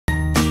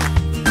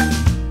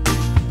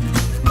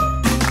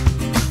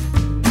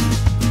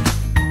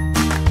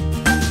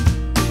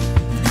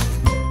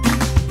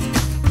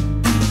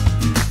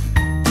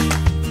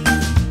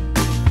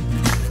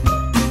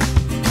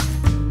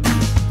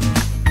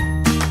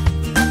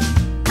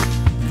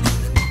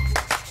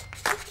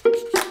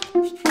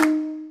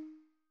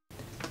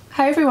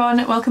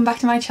everyone, welcome back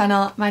to my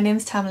channel. My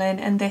name's Tamlyn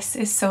and this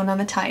is Sewn on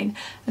the Tyne,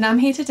 and I'm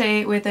here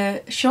today with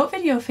a short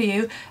video for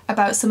you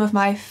about some of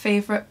my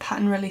favourite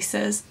pattern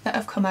releases that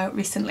have come out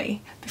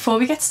recently. Before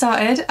we get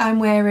started, I'm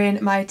wearing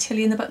my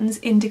Tilly and the Buttons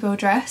indigo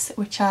dress,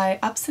 which I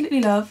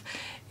absolutely love.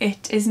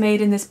 It is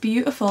made in this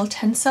beautiful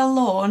tencel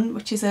lawn,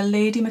 which is a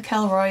Lady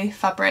McElroy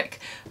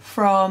fabric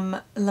from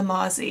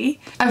Lamazi.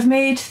 I've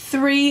made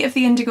 3 of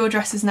the indigo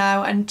dresses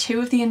now and 2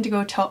 of the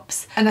indigo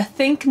tops, and I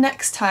think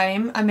next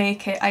time I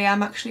make it I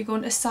am actually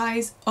going to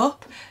size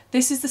up.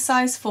 This is the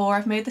size 4,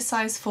 I've made the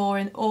size 4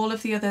 in all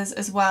of the others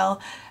as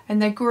well,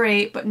 and they're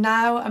great, but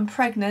now I'm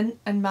pregnant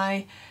and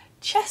my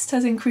chest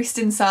has increased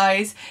in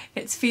size.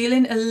 It's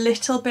feeling a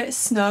little bit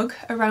snug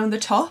around the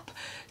top.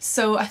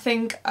 So I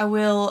think I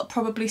will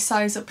probably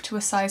size up to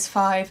a size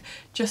 5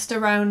 just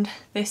around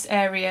this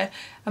area.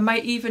 I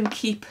might even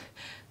keep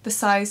the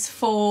size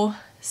 4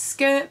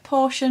 skirt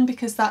portion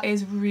because that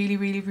is really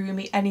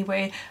roomy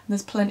anyway, and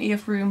there's plenty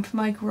of room for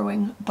my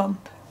growing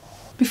bump.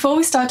 Before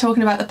we start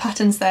talking about the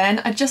patterns then,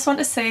 I just want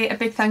to say a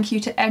big thank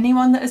you to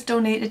anyone that has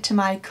donated to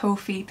my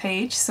Ko-fi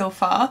page so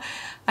far.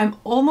 I'm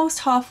almost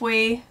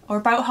halfway, or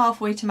about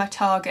halfway to my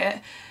target.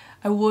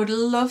 I would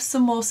love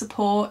some more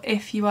support.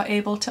 If you are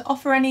able to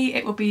offer any,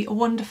 it would be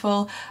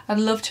wonderful. I'd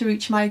love to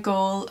reach my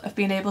goal of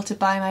being able to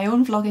buy my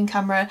own vlogging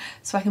camera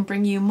so I can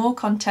bring you more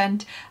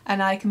content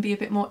and I can be a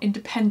bit more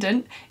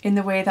independent in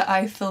the way that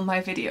I film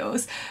my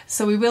videos.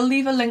 So we will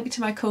leave a link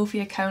to my Ko-fi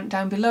account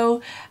down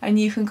below and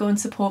you can go and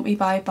support me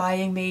by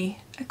buying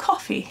me a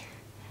coffee,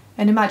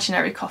 an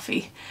imaginary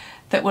coffee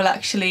that will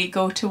actually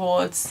go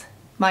towards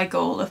my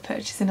goal of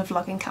purchasing a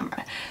vlogging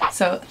camera.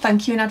 So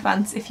thank you in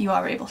advance if you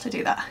are able to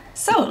do that.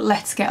 So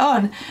let's get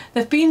on.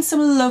 There have been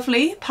some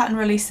lovely pattern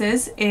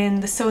releases in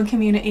the sewing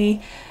community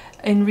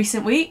in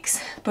recent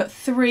weeks, but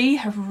 3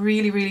 have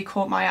really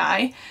caught my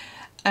eye,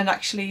 and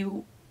actually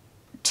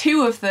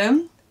 2 of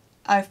them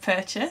I've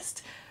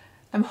purchased.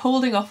 I'm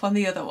holding off on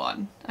the other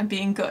one. I'm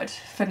being good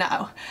for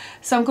now.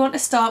 So I'm going to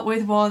start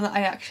with one that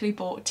I actually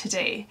bought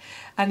today,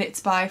 and it's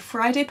by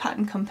Friday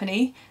Pattern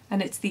Company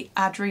and it's the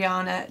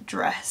Adriana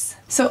dress.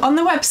 So on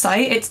the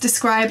website it's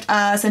described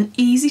as an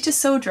easy to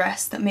sew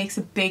dress that makes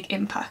a big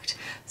impact.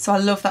 So I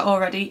love that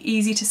already,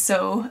 easy to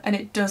sew, and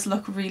it does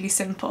look really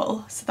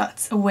simple, so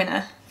that's a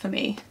winner for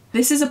me.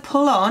 This is a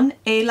pull-on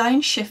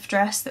A-line shift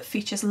dress that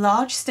features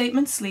large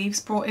statement sleeves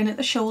brought in at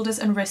the shoulders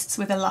and wrists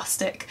with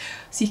elastic.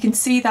 So you can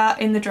see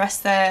that in the dress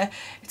there.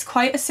 It's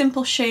quite a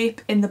simple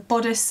shape in the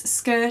bodice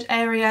skirt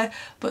area,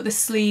 but the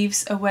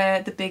sleeves are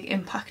where the big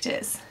impact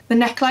is. The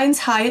neckline's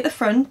high at the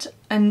front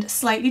and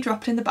slightly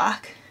dropped in the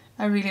back.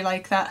 I really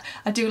like that.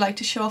 I do like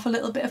to show off a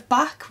little bit of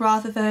back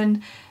rather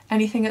than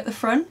anything at the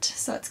front,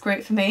 so that's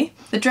great for me.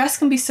 The dress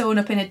can be sewn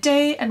up in a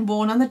day and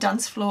worn on the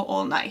dance floor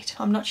all night.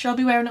 I'm not sure I'll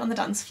be wearing it on the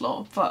dance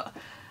floor, but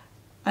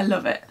I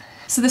love it.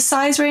 So the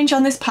size range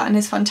on this pattern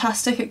is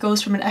fantastic. It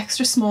goes from an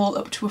extra small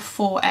up to a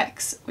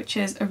 4X, which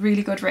is a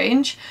really good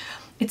range.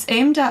 It's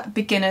aimed at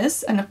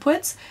beginners and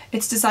upwards.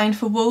 It's designed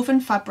for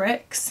woven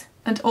fabrics,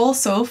 and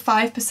also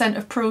 5%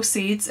 of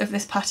proceeds of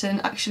this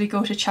pattern actually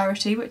go to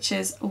charity, which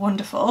is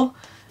wonderful.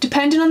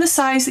 Depending on the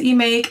size that you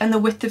make and the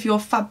width of your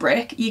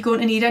fabric, you're going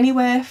to need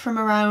anywhere from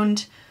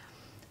around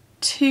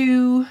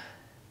 2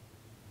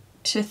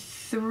 to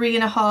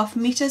 3.5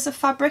 meters of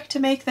fabric to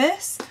make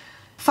this.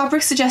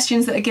 Fabric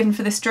suggestions that are given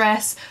for this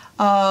dress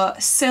are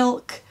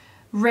silk,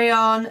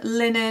 rayon,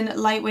 linen,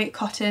 lightweight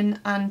cotton,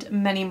 and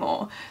many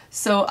more.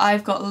 So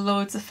I've got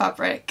loads of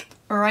fabric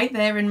right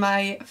there in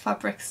my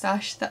fabric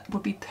stash that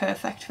would be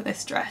perfect for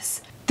this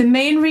dress. The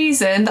main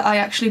reason that I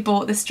actually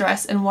bought this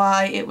dress and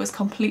why it was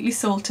completely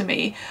sold to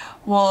me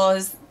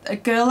was a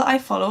girl that I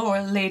follow, or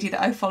a lady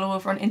that I follow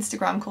over on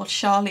Instagram called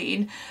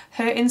Charlene.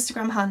 Her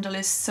Instagram handle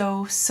is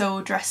So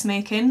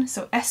Dressmaking,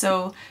 so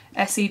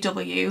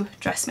SOSEW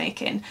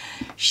dressmaking.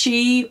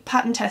 She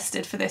pattern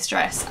tested for this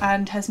dress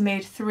and has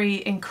made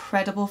 3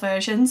 incredible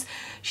versions.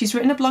 She's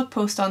written a blog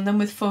post on them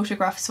with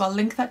photographs, so I'll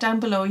link that down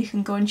below. You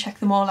can go and check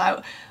them all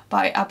out, but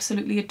I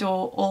absolutely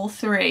adore all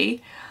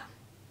 3.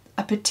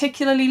 I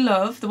particularly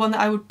love the one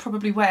that I would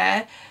probably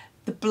wear,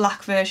 the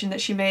black version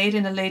that she made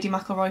in a Lady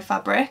McElroy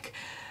fabric,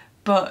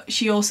 but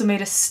she also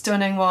made a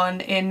stunning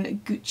one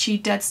in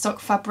Gucci dead stock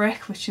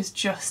fabric, which is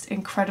just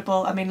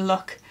incredible. I mean,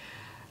 look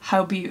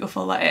how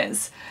beautiful that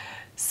is.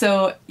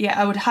 So yeah,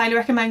 I would highly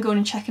recommend going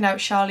and checking out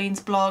Charlene's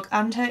blog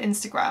and her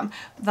Instagram.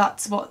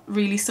 That's what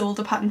really sold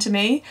the pattern to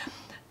me.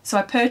 So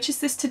I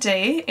purchased this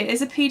today. It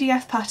is a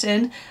PDF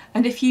pattern,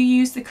 and if you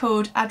use the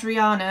code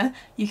Adriana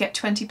you get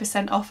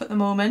 20% off at the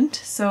moment.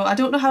 So I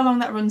don't know how long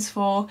that runs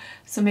for,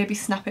 so maybe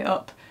snap it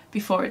up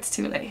before it's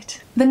too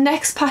late. The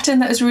next pattern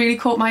that has really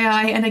caught my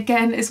eye, and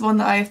again is one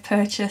that I have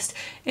purchased,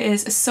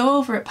 is a sew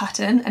over it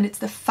pattern, and it's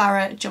the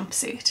Farrah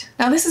jumpsuit.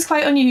 Now this is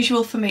quite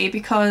unusual for me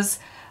because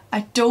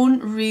I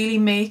don't really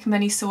make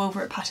many sew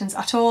over it patterns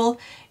at all.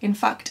 In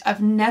fact,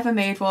 I've never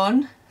made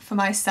one for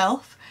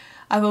myself.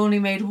 I've only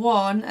made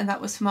one, and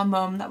that was for my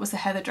mum. That was the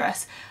heather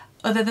dress.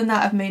 Other than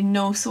that, I've made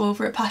no sew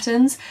over it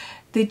patterns.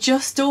 They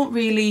just don't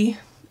really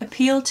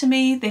appeal to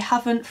me. They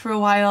haven't for a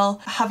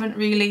while. I haven't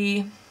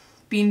really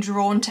been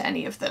drawn to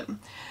any of them.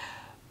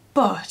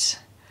 But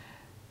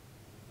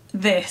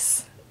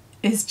this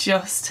is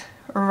just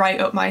right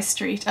up my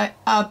street. I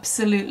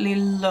absolutely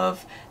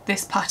love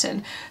this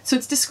pattern. So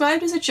it's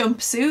described as a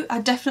jumpsuit.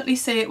 I'd definitely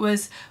say it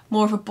was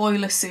more of a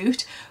boiler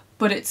suit,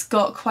 but it's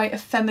got quite a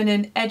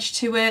feminine edge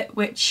to it,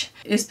 which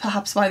is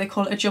perhaps why they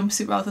call it a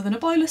jumpsuit rather than a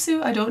boiler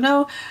suit, I don't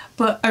know.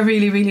 But I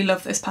really, really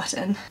love this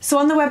pattern. So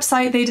on the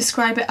website they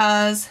describe it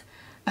as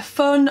a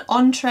fun,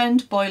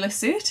 on-trend boiler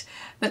suit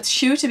that's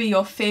sure to be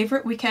your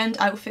favourite weekend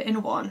outfit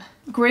in one.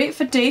 Great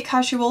for day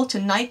casual to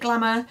night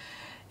glamour.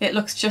 It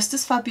looks just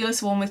as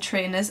fabulous worn with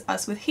trainers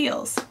as with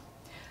heels.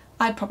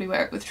 I'd probably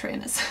wear it with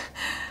trainers.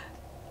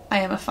 I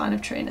am a fan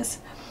of trainers.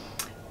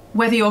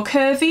 Whether you're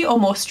curvy or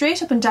more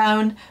straight up and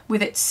down,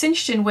 with its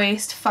cinched in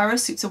waist, Farrah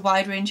suits a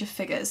wide range of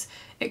figures.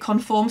 It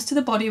conforms to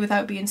the body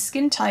without being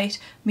skin tight,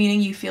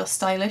 meaning you feel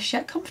stylish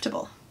yet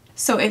comfortable.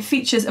 So it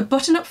features a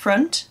button up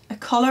front, a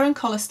collar and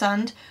collar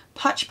stand,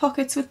 patch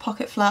pockets with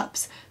pocket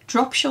flaps,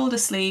 drop shoulder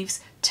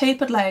sleeves,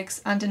 tapered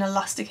legs and an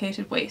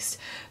elasticated waist.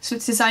 So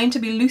it's designed to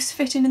be loose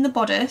fitting in the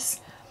bodice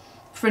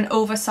for an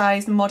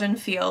oversized modern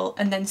feel,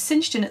 and then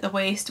cinched in at the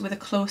waist with a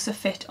closer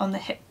fit on the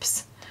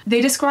hips. They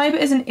describe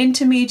it as an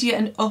intermediate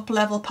and up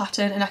level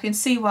pattern, and I can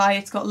see why.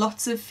 It's got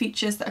lots of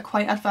features that are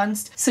quite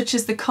advanced, such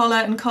as the collar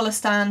and collar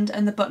stand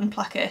and the button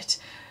placket.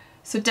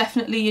 So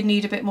definitely you'd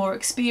need a bit more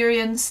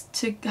experience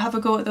to have a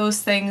go at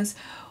those things.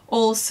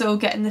 Also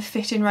getting the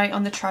fitting right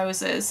on the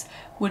trousers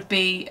would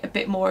be a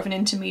bit more of an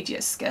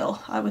intermediate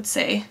skill, I would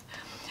say.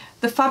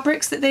 The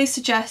fabrics that they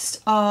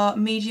suggest are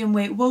medium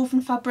weight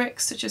woven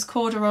fabrics such as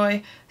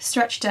corduroy,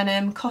 stretch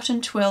denim,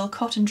 cotton twill,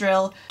 cotton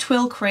drill,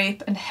 twill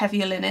crepe and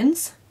heavier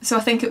linens. So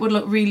I think it would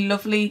look really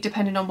lovely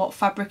depending on what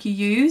fabric you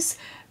use,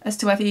 as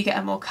to whether you get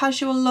a more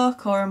casual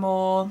look or a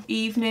more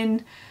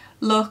evening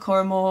look or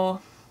a more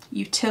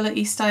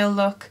utility style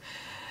look.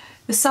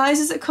 The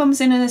sizes it comes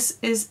in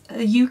is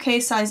a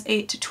UK size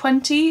 8 to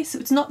 20, so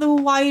it's not the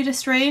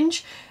widest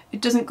range.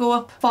 It doesn't go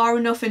up far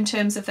enough in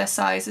terms of their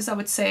sizes, I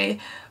would say,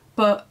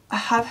 but I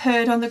have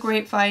heard on the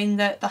grapevine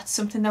that that's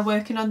something they're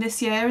working on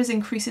this year, is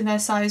increasing their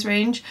size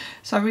range,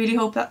 so I really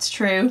hope that's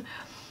true,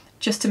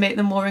 just to make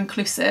them more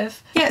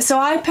inclusive. Yeah, so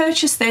I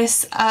purchased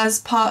this as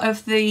part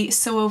of the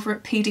Sew Over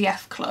It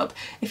PDF club.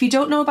 If you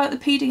don't know about the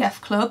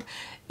PDF club,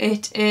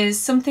 it is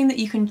something that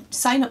you can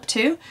sign up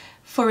to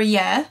for a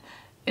year.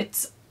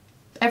 It's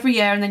every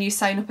year and then you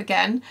sign up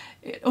again.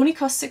 It only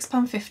costs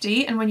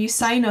 £6.50, and when you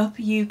sign up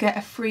you get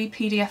a free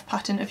PDF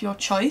pattern of your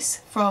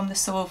choice from the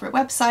Sew Over It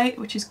website,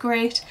 which is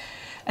great.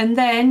 And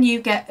then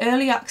you get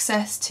early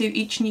access to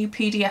each new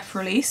PDF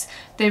release.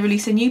 They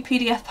release a new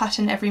PDF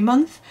pattern every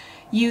month.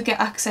 You get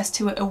access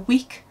to it a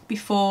week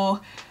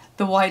before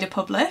the wider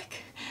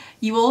public.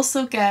 You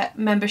also get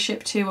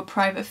membership to a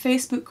private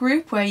Facebook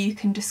group where you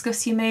can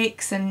discuss your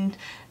makes and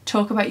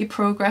talk about your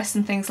progress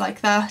and things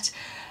like that.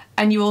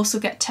 And you also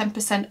get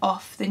 10%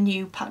 off the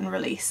new pattern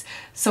release.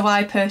 So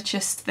I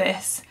purchased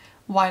this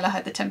while I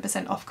had the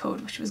 10% off code,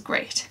 which was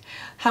great.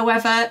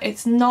 However,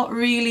 it's not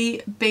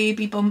really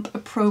baby bump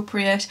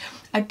appropriate.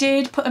 I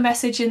did put a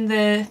message in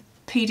the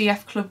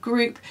PDF club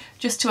group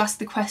just to ask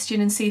the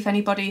question and see if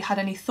anybody had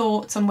any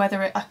thoughts on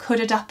whether I could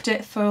adapt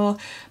it for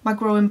my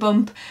growing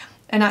bump.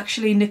 And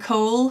actually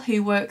Nicole,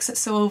 who works at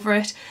Sew Over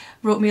It,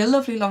 wrote me a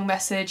lovely long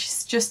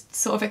message just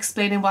sort of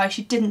explaining why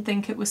she didn't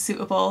think it was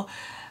suitable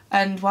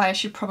and why I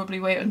should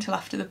probably wait until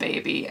after the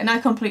baby. And I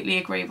completely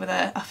agree with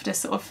her after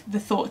sort of the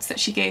thoughts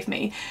that she gave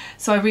me.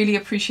 So I really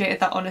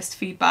appreciated that honest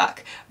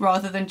feedback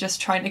rather than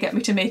just trying to get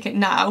me to make it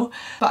now.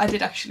 But I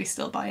did actually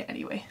still buy it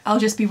anyway. I'll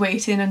just be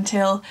waiting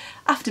until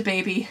after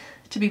baby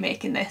to be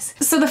making this.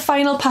 So the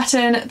final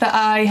pattern that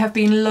I have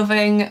been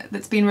loving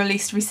that's been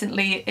released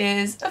recently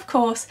is, of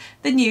course,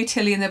 the new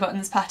Tilly and the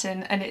Buttons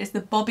pattern, and it is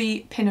the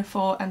Bobby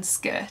pinafore and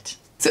skirt.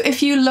 So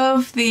if you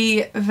love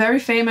the very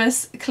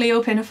famous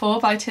Cleo pinafore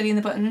by Tilly and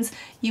the Buttons,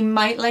 you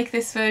might like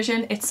this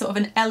version. It's sort of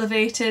an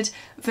elevated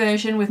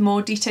version with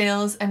more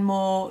details and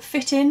more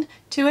fitting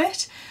to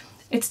it.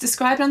 It's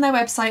described on their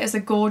website as a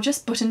gorgeous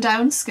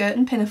button-down skirt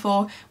and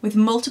pinafore with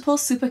multiple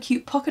super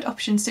cute pocket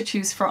options to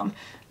choose from.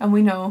 And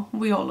we know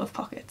we all love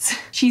pockets.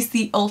 She's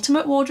the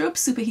ultimate wardrobe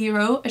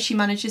superhero, as she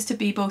manages to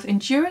be both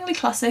enduringly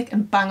classic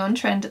and bang on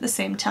trend at the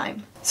same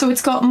time. So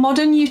it's got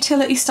modern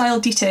utility style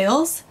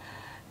details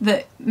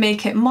that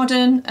make it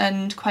modern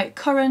and quite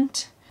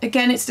current.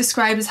 Again, it's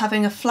described as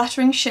having a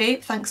flattering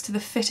shape thanks to the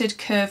fitted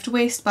curved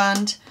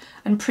waistband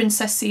and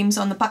princess seams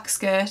on the back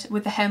skirt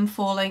with the hem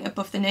falling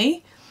above the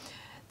knee.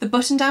 The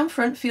button down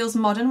front feels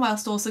modern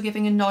whilst also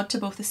giving a nod to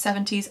both the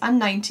 70s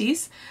and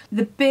 90s.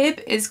 The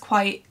bib is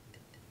quite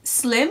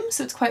slim,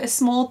 so it's quite a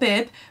small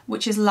bib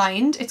which is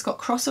lined. It's got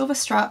crossover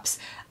straps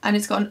and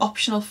it's got an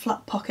optional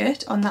flat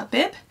pocket on that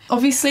bib.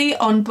 Obviously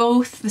on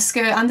both the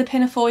skirt and the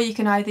pinafore you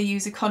can either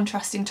use a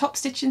contrasting top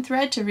stitching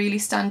thread to really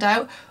stand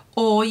out,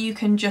 or you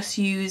can just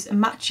use a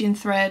matching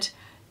thread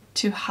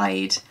to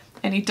hide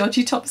any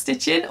dodgy top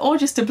stitching, or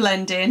just to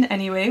blend in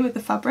anyway with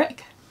the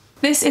fabric.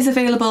 This is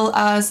available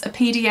as a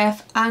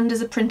PDF and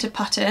as a printed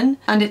pattern,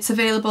 and it's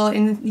available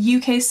in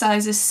UK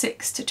sizes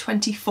 6 to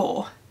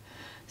 24.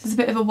 There's a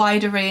bit of a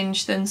wider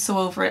range than Sew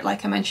Over It,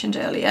 like I mentioned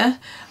earlier.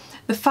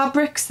 The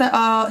fabrics that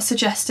are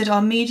suggested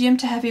are medium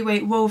to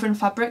heavyweight woven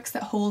fabrics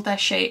that hold their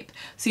shape.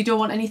 So you don't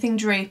want anything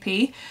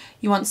drapey.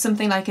 You want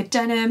something like a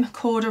denim,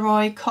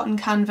 corduroy, cotton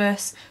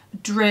canvas,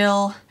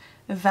 drill,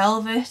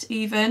 velvet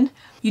even.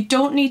 You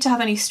don't need to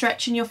have any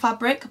stretch in your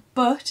fabric,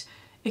 but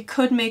it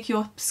could make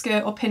your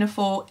skirt or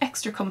pinafore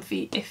extra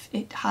comfy if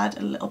it had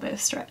a little bit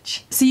of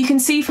stretch. So you can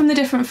see from the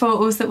different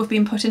photos that we've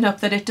been putting up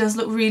that it does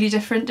look really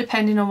different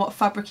depending on what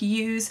fabric you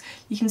use.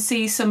 You can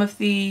see some of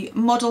the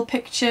model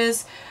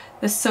pictures.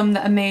 There's some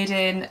that are made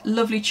in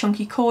lovely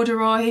chunky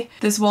corduroy.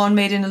 There's one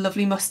made in a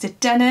lovely mustard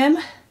denim.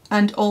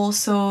 And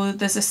also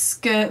there's a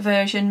skirt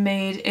version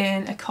made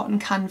in a cotton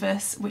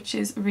canvas, which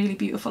is really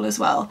beautiful as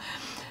well.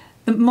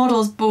 The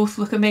models both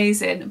look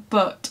amazing,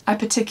 but I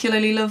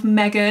particularly love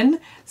Megan.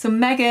 So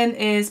Megan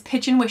is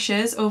Pigeon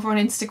Wishes over on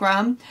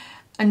Instagram,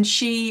 and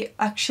she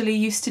actually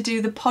used to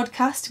do the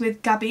podcast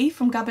with Gabby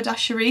from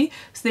Gabardashery.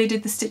 So they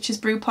did the Stitches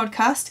Brew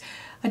podcast.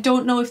 I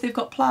don't know if they've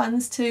got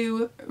plans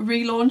to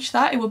relaunch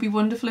that. It would be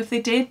wonderful if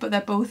they did, but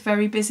they're both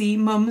very busy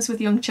mums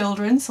with young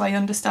children, so I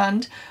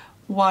understand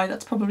why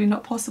that's probably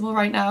not possible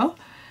right now.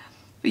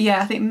 But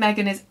yeah, I think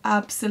Megan is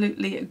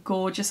absolutely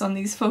gorgeous on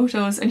these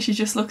photos, and she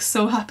just looks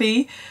so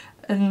happy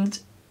and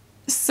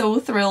so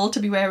thrilled to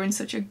be wearing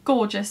such a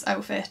gorgeous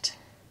outfit.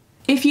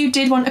 If you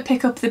did want to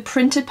pick up the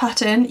printed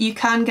pattern, you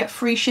can get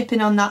free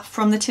shipping on that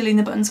from the Tilly and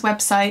the Buttons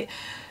website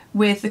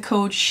with the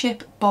code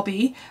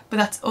SHIPBOBBY, but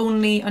that's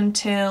only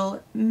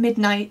until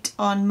midnight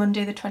on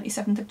Monday the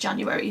 27th of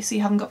January, so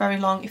you haven't got very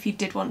long if you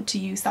did want to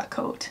use that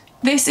code.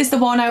 This is the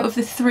one out of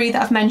the three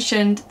that I've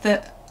mentioned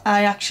that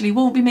I actually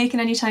won't be making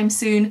anytime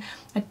soon.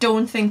 I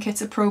don't think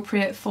it's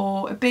appropriate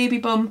for a baby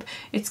bump.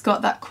 It's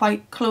got that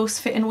quite close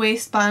fitting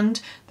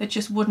waistband that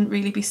just wouldn't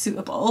really be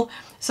suitable.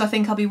 So I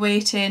think I'll be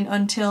waiting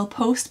until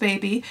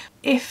post-baby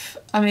if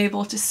I'm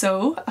able to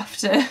sew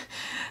after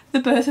the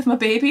birth of my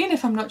baby, and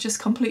if I'm not just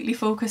completely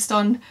focused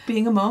on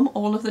being a mum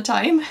all of the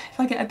time. If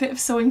I get a bit of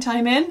sewing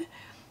time in,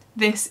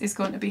 this is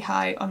going to be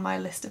high on my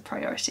list of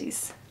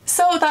priorities.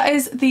 So that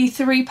is the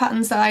three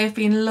patterns that I have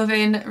been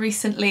loving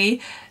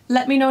recently.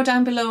 Let me know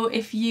down below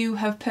if you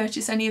have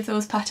purchased any of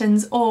those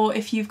patterns, or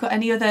if you've got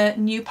any other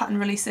new pattern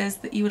releases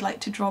that you would like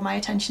to draw my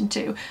attention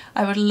to.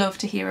 I would love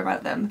to hear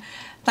about them.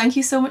 Thank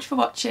you so much for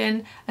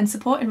watching and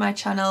supporting my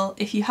channel.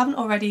 If you haven't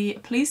already,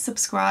 please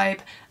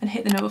subscribe and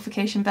hit the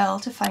notification bell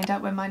to find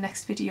out when my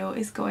next video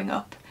is going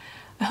up.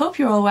 I hope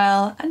you're all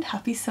well and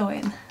happy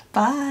sewing.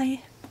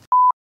 Bye!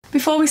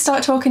 Before we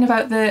start talking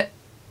about the